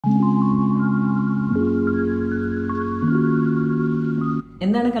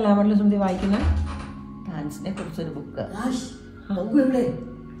എന്താണ് കലാമണ്ഡലം സുമതി വായിക്കുന്നത്? ഡാൻസിനെ കുറിച്ചൊരു ബുക്ക്.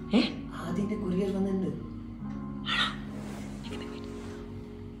 ആദ്യത്തെ കൊറിയർ വന്നിട്ടുണ്ട്.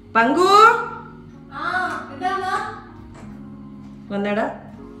 പങ്കു വന്നേടാ,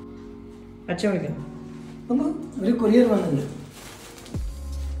 അച്ഛൻ വിളിക്കുന്നു. ഒരു കൊറിയർ വന്നിട്ടുണ്ട്.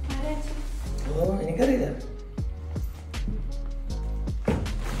 ഓ എനിക്കറിയില്ല.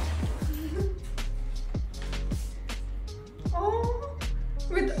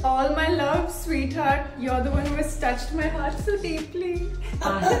 With all my love, sweetheart, you're the one who has touched my heart so deeply.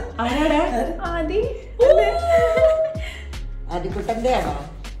 Adi.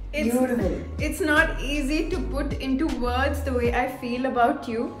 It's not easy to put into words the way I feel about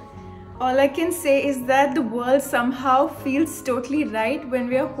you. All I can say is that the world somehow feels totally right when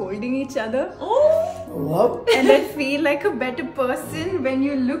we are holding each other. Wow. And I feel like a better person when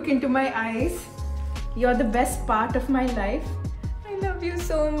you look into my eyes. You're the best part of my life. I love you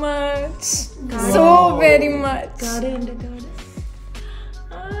so much. Wow. So very much.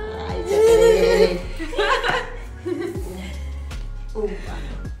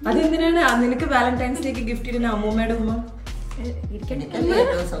 അതെന്തിനാണ് നിനക്ക് Valentine's ഡേക്ക് gift ഇടുന്ന അമ്മൂമ്മയുടെ ഉമ്മ?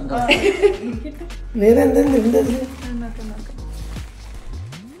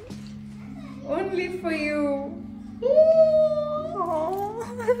 Only for you.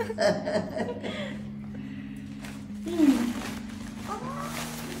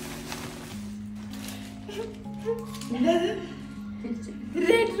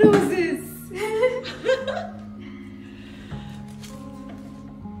 Red roses.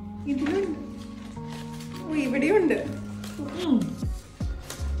 ഇതിലുണ്ട്. ഇവിടെയുണ്ട്.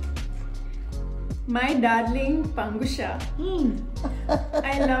 My darling Pangusha,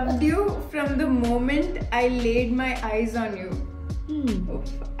 I loved you from the moment I laid my eyes on you.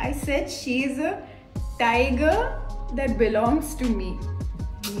 I said she is a tiger that belongs to me.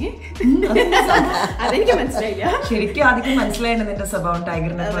 അതെനിക്ക് മനസ്സിലായില്ല. ശരിക്കും ആദ്യം മനസ്സിലായിരുന്നു നിന്റെ സ്വഭാവം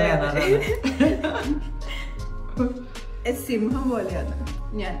ടൈഗറിനെ പോലെയാണ്. സിംഹം പോലെയാണ്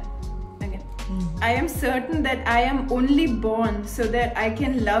ഞാൻ. I am certain that I am only born so that I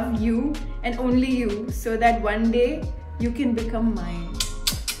can love you and only you, so that one day you can become mine.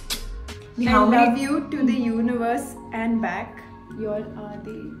 I love you to the universe and back. Your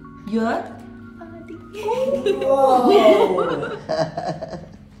Adi. Your Adi.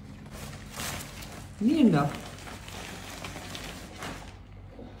 നീയുണ്ടോ?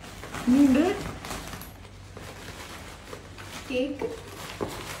 നീയുണ്ട്? Cake.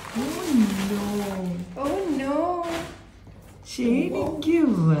 Oh no. Oh no. ശരിക്ക്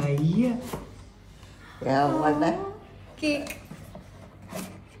വയ്യ. Cake.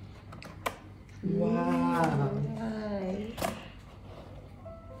 Wow.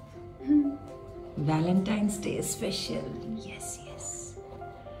 Valentine's Day special. Yes, yes.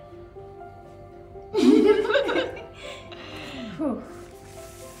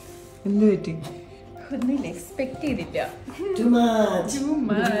 എന്ത് പറ്റി? ഒന്നും expect ചെയ്തില്ല. Too much. Too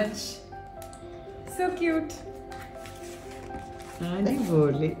much. So cute.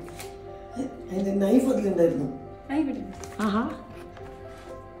 അടിപൊളി. അതിന്റെ knife അതിലുണ്ടായിരുന്നു. ആഹാ.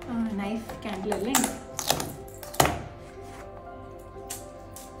 Knife candle അല്ലേ?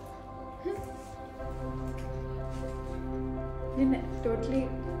 Totally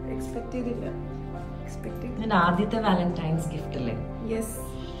expect ചെയ്തില്ല. നിന്റെ ആദ്യത്തെ വാലന്റൈൻസ് ഗിഫ്റ്റ് അല്ലേ? Yes.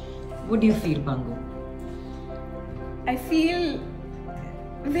 Would you feel, Pangu? I feel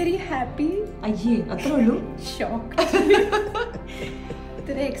very happy. അയ്യേ, അത്രേ ഉള്ളൂ? Shocked.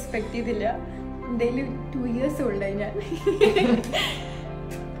 ഇത്ര എക്സ്പെക്ട് ചെയ്തില്ല. എന്തായാലും 2 years old ആയി ഞാൻ.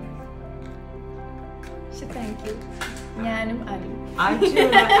 Thank you. ഞാനും അറിയും.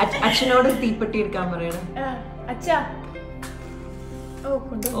 അച്ഛനോട് തീപ്പെട്ടി എടുക്കാൻ പറയണം. അച്ഛാ. ഓ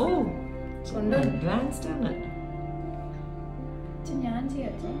കൊണ്ടു. അഡ്വാൻസ്ഡ് ആണ്. ഞാൻ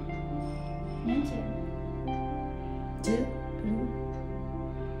ചെയ്യാം. ഞാൻ ചെയ്യാം.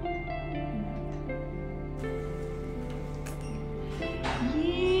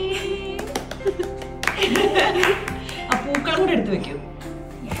 ആ പൂക്കളും കൂടെ എടുത്ത് വെക്കൂ.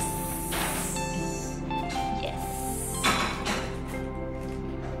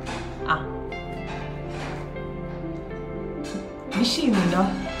 വിഷ് ചെയ്യുന്നുണ്ടോ?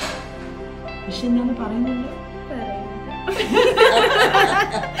 വിഷ് എന്താന്ന് പറയുന്നുണ്ടോ?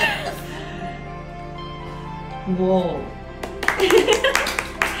 വോ.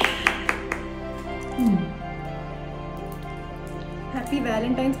 Happy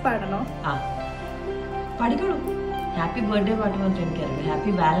Valentine's പാടണോ? പാടിക്കോളൂ. ഹാപ്പി ബർത്ത്ഡേ പാട്ട് മാത്രമേ എനിക്കറിയില്ല.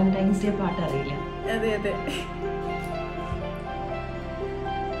 ഹാപ്പി വാലന്റൈൻസ് ഡേ പാട്ട് അറിയില്ല. അതെ അതെ.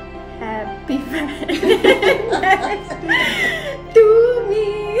 Happy Valentine's to me.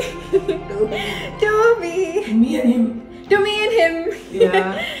 To me. Me and him. To me and him.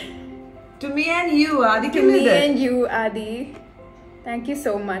 Yeah. To me and you, Adi. To me and you, Adi. Thank you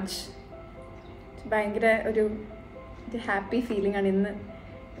so much. ഭയങ്കര ഒരു happy feeling ആണ് ഇന്ന്.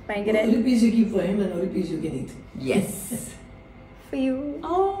 ഭയങ്കര One piece you keep for him and one piece you can eat. Yes. for you.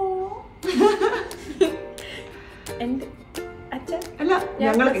 Oh. And അച്ഛ അല്ല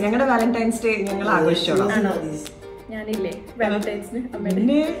ഞങ്ങളുടെ Valentine's day ഞങ്ങൾ ആഘോഷിച്ചോളാം. ഞാനില്ലേ വാലന്റൈൻസിന്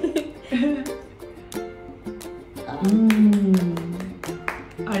അമ്മയുടെ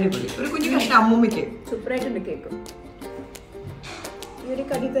അടിപൊളി ഒരു കുഞ്ഞു കഷ്ണം അമ്മൂമ്മയ്ക്ക് സൂപ്പറായിട്ടുണ്ട് കേക്ക്. ഒരു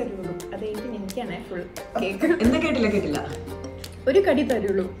കടി തരുള്ളൂ അത് എനിക്കാണ് ഫുൾ കേക്ക്. എന്താ കേട്ടില്ല ഒരു കടി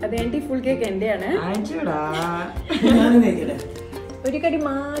തരുള്ളൂ അത് ഫുൾ കേക്ക് എന്റെയാണ്. ഒരു കടി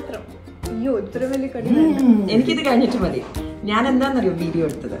മാത്രം. അയ്യോ ഇത്ര വലിയ കടി എനിക്കിത് കഴിഞ്ഞിട്ട് മതി. ഞാൻ എന്താന്നറിയോ വീഡിയോ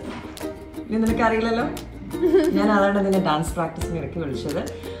എടുത്തത്, നിനക്ക് അറിയില്ലല്ലോ. ഞാൻ അതാണ് നിന്നെ ഡാൻസ് പ്രാക്ടീസിന് ഇടയ്ക്ക് വിളിച്ചത്.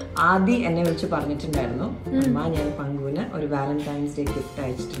 ആദി എന്നെ വിളിച്ച് പറഞ്ഞിട്ടുണ്ടായിരുന്നു, അമ്മ ഞാൻ പങ്കുവിന് ഒരു വാലന്റൈൻസ് ഡേ ഗിഫ്റ്റ്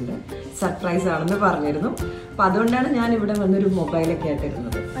അയച്ചിട്ടുണ്ട്, സർപ്രൈസ് ആണെന്ന് പറഞ്ഞിരുന്നു. അപ്പൊ അതുകൊണ്ടാണ് ഞാൻ ഇവിടെ വന്നൊരു മൊബൈലൊക്കെ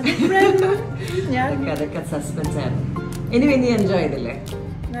ആയിട്ടിരുന്നത്. അതൊക്കെ സസ്പെൻസ് ആയിരുന്നു. ഇനി നീ എൻജോയ് ചെയ്തില്ലേ?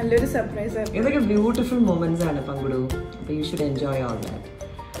 നല്ലൊരു സർപ്രൈസ്. ഇതൊക്കെ ബ്യൂട്ടിഫുൾ മൊമെന്റ്സ് ആണ് പങ്കുടു. അപ്പൊ you should enjoy all that.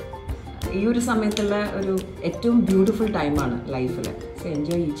 ഈ ഒരു സമയത്തുള്ള ഒരു ഏറ്റവും ബ്യൂട്ടിഫുൾ ടൈമാണ് ലൈഫിൽ. So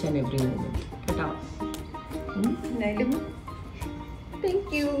enjoy each and every moment കേട്ടോ.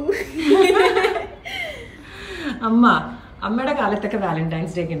 അമ്മയുടെ കാലത്തൊക്കെ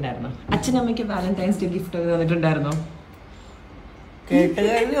വാലന്റൈൻസ് ഡേ ഒക്കെ ഉണ്ടായിരുന്നു. അച്ഛനമ്മയ്ക്ക് വാലന്റൈൻസ് ഡേ ഗിഫ്റ്റ് തന്നിട്ടുണ്ടായിരുന്നോ? കേട്ട്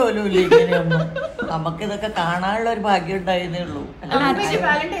കഴിഞ്ഞ പോലും ഇല്ല ഇങ്ങനെയൊന്നും. നമുക്കിതൊക്കെ കാണാനുള്ള ഒരു ഭാഗ്യം ഉണ്ടായിരുന്നേ ഉള്ളൂ.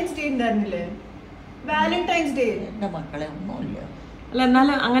 വാലന്റൈൻസ് ഡേ ഉണ്ടായിരുന്നില്ലേ? വാലന്റൈൻസ് ഡേ എന്റെ മക്കളെ ഒന്നുമില്ല. അല്ല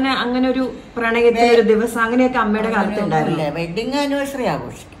എന്നാലും അങ്ങനെ ഒരു പ്രണയത്തിന് ഒരു ദിവസം അങ്ങനെയൊക്കെ അമ്മയുടെ കാലത്ത് ഉണ്ടായിരുന്നില്ല. വെഡിങ് ആനിവേഴ്സറി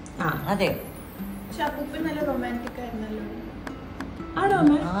ആഘോഷിക്കും. അതെ, നല്ല റൊമാൻറ്റിക് ആയിരുന്നല്ലോ.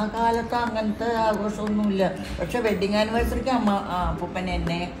 ആ കാലത്ത് അങ്ങനത്തെ ആഘോഷമൊന്നുമില്ല. പക്ഷെ വെഡിങ് ആനിവേഴ്സറിക്ക് അപ്പൂപ്പൻ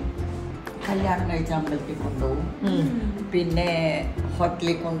എന്നെ കല്യാണം കഴിച്ച അമ്പലത്തിൽ കൊണ്ടുപോകും, പിന്നെ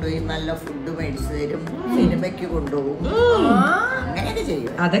ഹോട്ടലിൽ കൊണ്ടുപോയി നല്ല ഫുഡ് മേടിച്ചു തരും, സിനിമയ്ക്ക് കൊണ്ടുപോകും, അങ്ങനെയൊക്കെ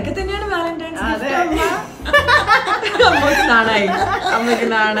ചെയ്യും. അതൊക്കെ തന്നെയാണ് വാലന്റൈൻസ്.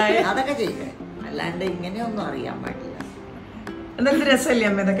 അതൊക്കെ ചെയ്യും. അല്ലാണ്ട് ഇങ്ങനെയൊന്നും അറിയാൻ പാടില്ല. എന്തൊക്കെ രസമല്ലേ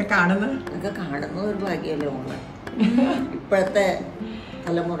അമ്മ ഇതൊക്കെ കാണുന്നത്? ഇതൊക്കെ കാണുന്നത് ഒരു ഭാഗ്യമല്ലേ മോളെ. ഇപ്പോഴത്തെ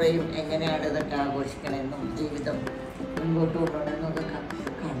തലമുറയും എങ്ങനെയാണ് ഇതൊക്കെ ആഘോഷിക്കണമെന്നും ജീവിതം മുൻപോട്ട് കൊണ്ടുപോകണമെന്നും ഒക്കെ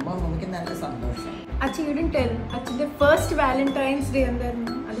കാണുമ്പോൾ നമുക്ക് നല്ല സന്തോഷം. അച്ഛൻ്റെ ഫസ്റ്റ് വാലന്റൈൻസ് ഡേ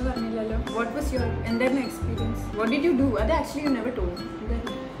എന്തായിരുന്നു? അത് പറഞ്ഞില്ലല്ലോ. വാട്ട് വാസ് യുവർ എന്തായിരുന്നു experience? What did you do? അത് actually you never told.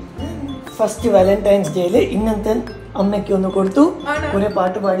 First Valentine's ഡേയില് ഇങ്ങനത്തെ അമ്മയ്ക്ക് ഒന്ന് കൊടുത്തു, കുറെ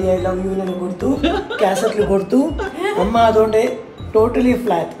പാട്ട് പാടി ഐ ലവ് യുവിനെ കൊടുത്തു, കാസറ്റിൽ കൊടുത്തു. അമ്മ അതുകൊണ്ട് ടോട്ടലി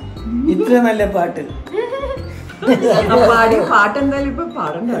ഫ്ലാറ്റ്. ഇത്ര നല്ല പാട്ട്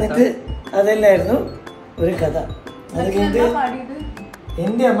എന്നിട്ട് അതെല്ലായിരുന്നു ഒരു കഥ. അത് കഴിഞ്ഞിട്ട്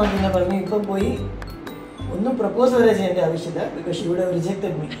എന്റെ അമ്മ പിന്നെ പറഞ്ഞു ഇപ്പം പോയി ഒന്നും പ്രപ്പോസ് വരെ ചെയ്യേണ്ട ആവശ്യമില്ല, because she would have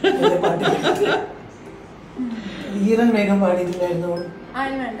rejected me. പാട്ട് ഈറൻ മേഘം പാടിയിട്ടില്ലായിരുന്നു,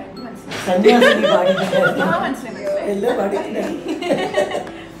 സന്യാസിനി പാടിയിട്ടില്ലായിരുന്നു, എല്ലാം പാടിയിട്ടില്ലായിരുന്നു.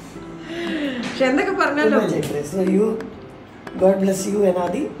 എന്തൊക്കെ പറഞ്ഞല്ലോ. So you, God bless you and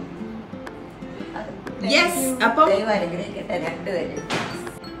Adi. Yes. അപ്പം രണ്ടുപേരും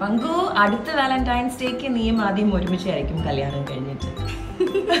പങ്കു അടുത്ത വാലന്റൈൻസ് ഡേക്ക് നീയും ആദ്യം ഒരുമിച്ചായിരിക്കും കല്യാണം കഴിഞ്ഞിട്ട്.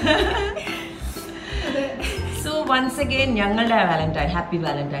 സോ വൺസ് അഗൈൻ ഞങ്ങളുടെ വാലന്റൈൻ ഹാപ്പി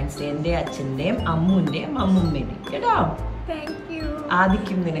വാലന്റൈൻസ് ഡേ. എൻ്റെ അച്ഛൻ്റെയും അമ്മൂൻ്റെയും അമ്മൂമ്മേൻ്റെയും കേട്ടോ. Thank you.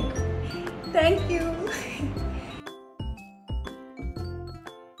 ആദിക്കും നിനക്കും. Thank you.